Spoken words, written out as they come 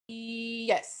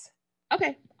Yes.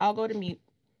 Okay, I'll go to mute.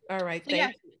 All right. So yeah,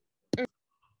 Thank you.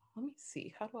 Let me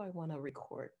see. How do I want to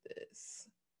record this?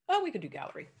 Oh, we could do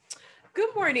gallery.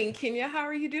 Good morning, Kenya. How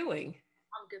are you doing?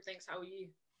 I'm good, thanks. How are you?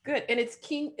 Good. And it's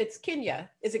Kenya.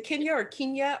 Is it Kenya or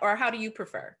Kenya, or how do you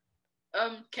prefer?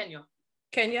 Kenyah.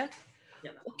 Kenya?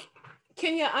 Yeah.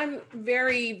 Kenya, I'm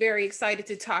very, very excited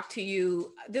to talk to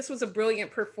you. This was a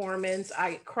brilliant performance.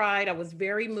 I cried. I was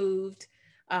very moved.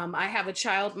 I have a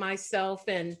child myself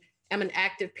and am an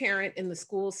active parent in the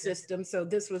school system. So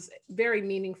this was very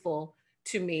meaningful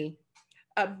to me.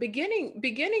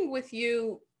 Beginning with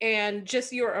you and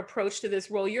just your approach to this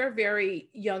role, you're a very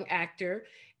young actor,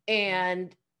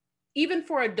 and even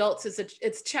for adults,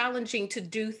 it's challenging to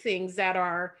do things that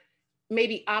are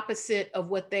maybe opposite of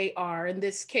what they are. In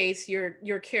this case,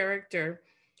 your character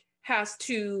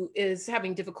is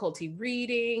having difficulty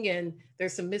reading, and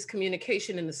there's some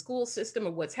miscommunication in the school system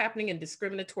of what's happening in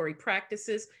discriminatory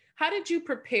practices. How did you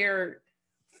prepare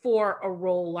for a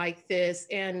role like this?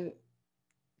 And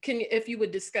if you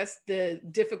would discuss the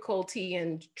difficulty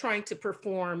in trying to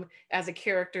perform as a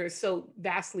character so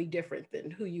vastly different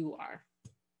than who you are?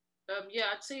 Yeah,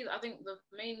 I think the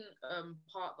main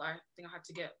part that I think I had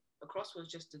to get across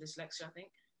was just the dyslexia. I think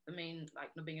the main, like,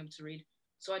 not being able to read.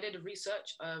 So I did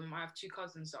research. I have two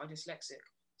cousins that are dyslexic.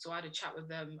 So I had a chat with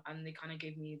them, and they kind of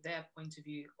gave me their point of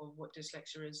view of what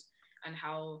dyslexia is and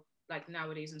how, like,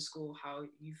 nowadays in school, how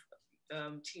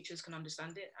teachers can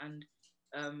understand it, and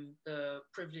the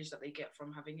privilege that they get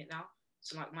from having it now.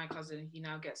 So, like, my cousin, he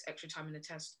now gets extra time in the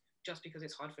test just because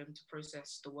it's hard for him to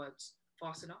process the words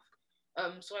fast enough.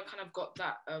 So I kind of got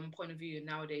that point of view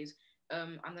nowadays.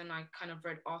 And then I kind of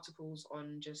read articles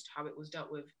on just how it was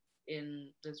dealt with in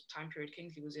the time period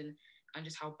Kingsley was in, and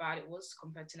just how bad it was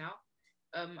compared to now.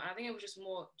 And I think it was just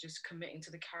more just committing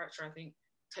to the character. I think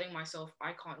telling myself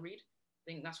I can't read. I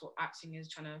think that's what acting is,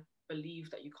 trying to believe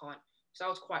that you can't. So that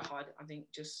was quite hard, I think,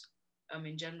 just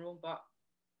in general. But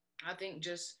I think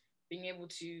just being able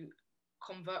to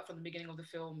convert from the beginning of the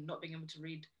film, not being able to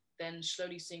read, then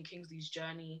slowly seeing Kingsley's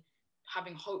journey,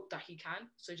 having hope that he can.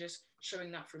 So just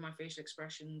showing that through my facial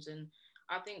expressions, and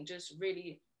I think just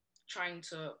really trying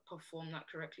to perform that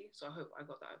correctly. So I hope I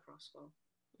got that across well.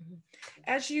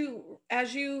 As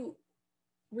you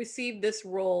received this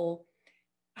role,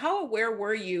 how aware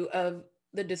were you of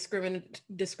the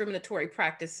discriminatory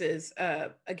practices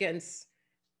against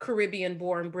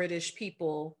Caribbean-born British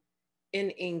people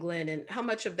in England, and how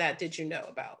much of that did you know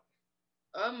about?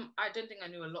 I don't think I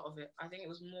knew a lot of it. I think it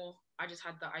was more, I just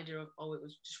had the idea of, oh, it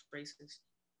was just racist.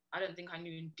 I don't think I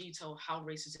knew in detail how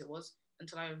racist it was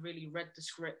until I really read the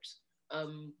script,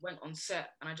 went on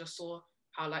set, and I just saw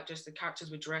how, like, just the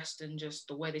characters were dressed and just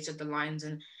the way they said the lines.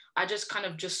 And I just kind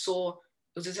of just saw,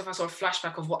 it was as if I saw a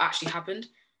flashback of what actually happened.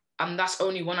 And that's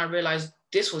only when I realized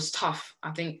this was tough.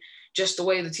 I think just the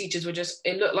way the teachers were just,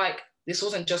 it looked like this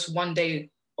wasn't just one day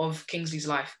of Kingsley's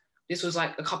life. This was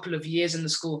like a couple of years in the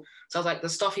school. So I was like, the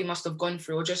stuff he must have gone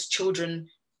through, or just children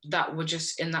that were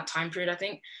just in that time period, I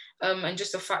think. And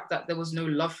just the fact that there was no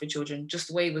love for children, just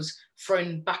the way it was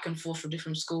thrown back and forth from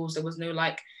different schools. There was no,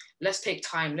 like, let's take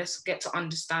time, let's get to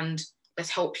understand, let's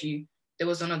help you. There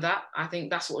was none of that. I think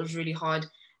that's what was really hard.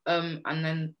 And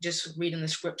then just reading the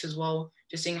script as well,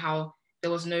 just seeing how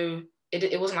there was no,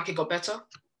 it wasn't like it got better.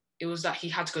 It was that he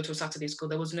had to go to a Saturday school.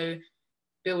 There was no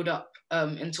build up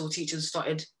until teachers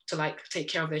started to, like, take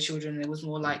care of their children. It was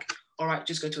more like, all right,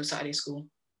 just go to a Saturday school.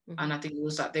 Mm-hmm. And I think it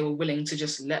was that they were willing to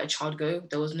just let a child go.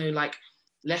 There was no, like,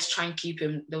 let's try and keep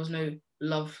him. There was no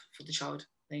love for the child,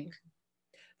 I think.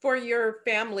 For your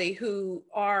family, who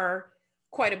are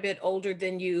quite a bit older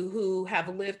than you, who have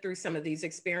lived through some of these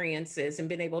experiences and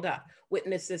been able to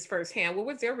witness this firsthand, what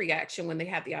was their reaction when they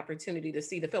had the opportunity to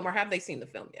see the film, or have they seen the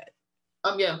film yet?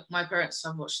 Yeah, my parents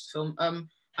have watched the film.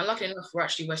 And luckily enough, we're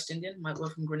actually West Indian. We're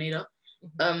from Grenada.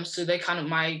 Mm-hmm. So they kind of,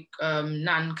 my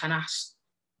nan kind of,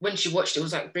 when she watched it,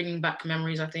 was like bringing back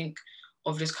memories, I think,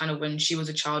 of just kind of when she was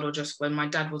a child, or just when my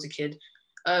dad was a kid.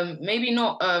 Maybe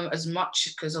not as much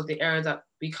because of the era that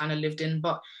we kind of lived in,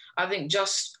 but I think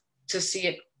just to see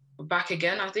it back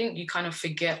again, I think you kind of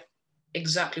forget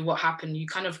exactly what happened. You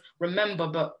kind of remember,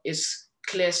 but it's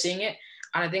clear seeing it.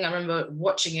 And I think I remember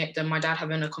watching it, then my dad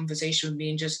having a conversation with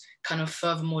me and just kind of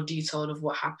further more detailed of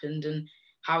what happened and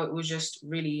how it was just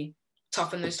really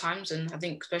tough in those times. And I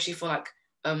think especially for, like,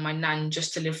 my nan,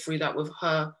 just to live through that with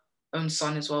her own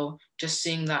son as well, just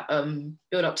seeing that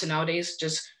build up to nowadays,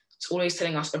 just it's always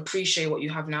telling us appreciate what you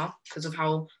have now because of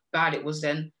how bad it was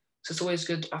then. So it's always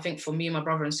good, I think, for me and my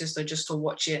brother and sister just to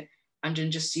watch it and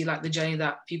then just see, like, the journey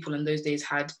that people in those days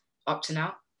had up to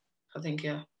now. I think,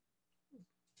 yeah.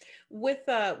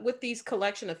 With these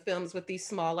collection of films, with these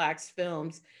small acts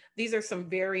films, these are some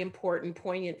very important,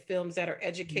 poignant films that are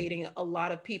educating a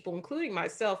lot of people, including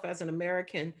myself as an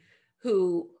American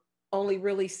who only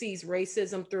really sees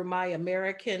racism through my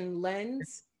American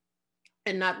lens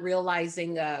and not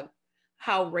realizing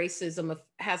how racism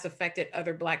has affected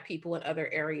other Black people in other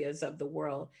areas of the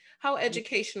world. How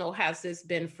educational has this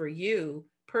been for you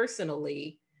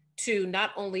personally to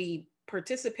not only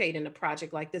participate in a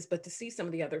project like this, but to see some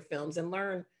of the other films and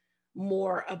learn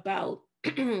more about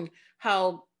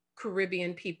how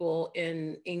Caribbean people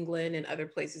in England and other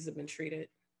places have been treated?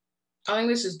 I think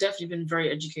this has definitely been very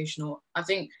educational. I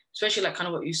think, especially like kind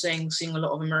of what you're saying, seeing a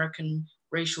lot of American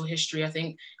racial history. I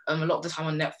think a lot of the time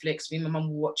on Netflix, me and my mum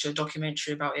will watch a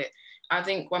documentary about it. I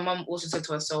think my mum also said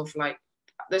to herself, like,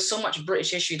 there's so much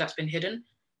British history that's been hidden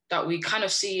that we kind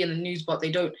of see in the news, but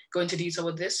they don't go into detail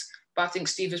with this. But I think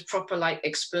Steve has proper like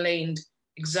explained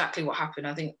exactly what happened.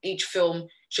 I think each film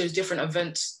shows different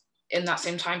events in that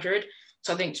same time period.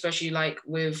 So I think especially like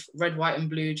with Red, White, and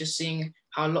Blue, just seeing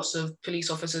how lots of police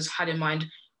officers had in mind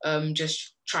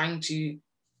just trying to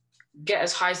get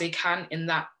as high as they can in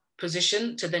that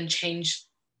position to then change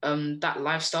that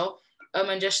lifestyle.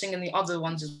 And just thinking the other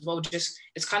ones as well, just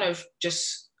it's kind of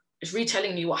just it's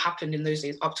retelling me what happened in those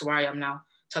days up to where I am now.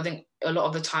 So I think a lot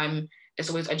of the time it's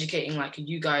always educating like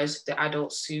you guys, the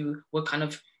adults who were kind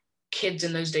of kids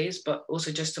in those days, but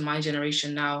also just to my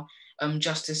generation now,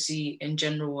 just to see in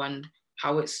general and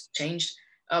how it's changed.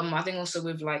 I think also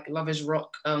with like Love is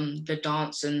Rock, the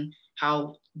dance and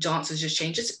how dance has just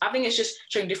changed. I think it's just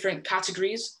showing different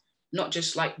categories, not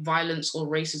just like violence or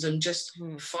racism, just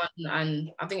fun.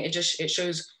 And I think it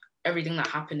shows everything that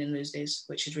happened in those days,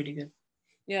 which is really good.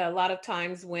 Yeah, a lot of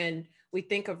times when we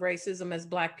think of racism as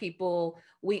Black people,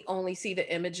 we only see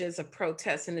the images of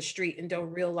protests in the street and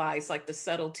don't realize like the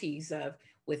subtleties of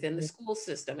within the Yeah. school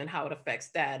system and how it affects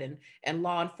that, and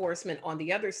law enforcement on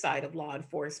the other side of law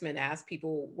enforcement as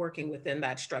people working within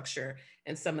that structure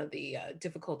and some of the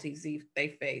difficulties they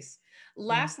face. Yeah.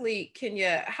 Lastly,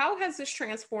 Kenya, how has this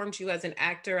transformed you as an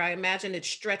actor? I imagine it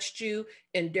stretched you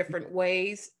in different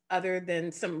ways other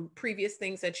than some previous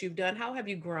things that you've done. How have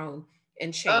you grown and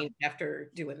Um, change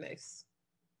after doing this?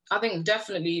 I think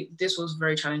definitely this was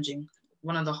very challenging.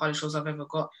 One of the hardest roles I've ever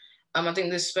got. I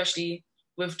think this especially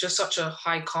with just such a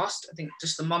high cast. I think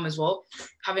just the mum as well,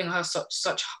 having her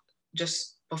such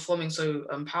just performing so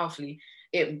powerfully,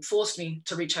 it forced me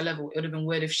to reach her level. It would have been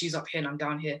weird if she's up here and I'm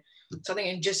down here. So I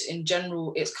think in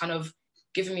general, it's kind of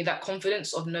given me that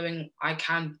confidence of knowing I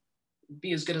can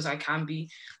be as good as I can be.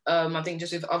 I think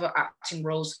just with other acting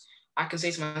roles, I can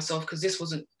say to myself, because this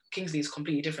wasn't Kingsley is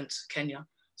completely different to Kenya.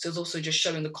 So it's also just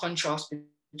showing the contrast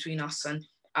between us. And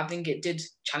I think it did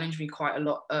challenge me quite a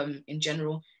lot in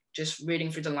general, just reading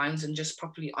through the lines and just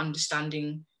properly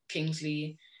understanding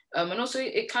Kingsley. And also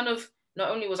it kind of, not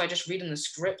only was I just reading the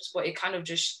script, but it kind of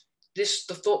just, the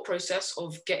thought process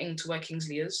of getting to where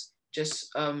Kingsley is,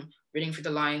 just reading through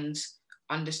the lines,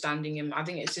 understanding him. I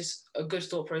think it's just a good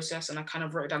thought process. And I kind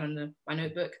of wrote it down in my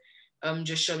notebook,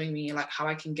 just showing me like how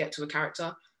I can get to a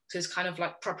character. So it's kind of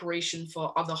like preparation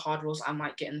for other hard roles I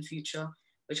might get in the future,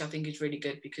 which I think is really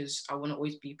good because I want to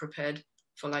always be prepared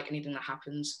for like anything that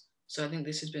happens. So I think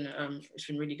this has been it's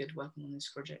been really good working on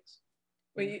this project.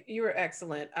 Well, Yeah. you were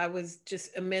excellent. I was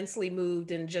just immensely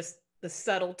moved in just the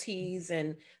subtleties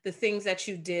and the things that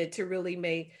you did to really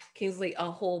make Kingsley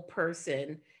a whole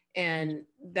person. And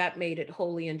that made it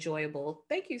wholly enjoyable.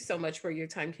 Thank you so much for your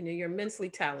time, Kenya. You're immensely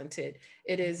talented.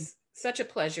 It is such a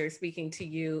pleasure speaking to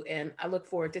you. And I look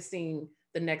forward to seeing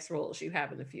the next roles you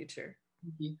have in the future.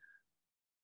 Thank you.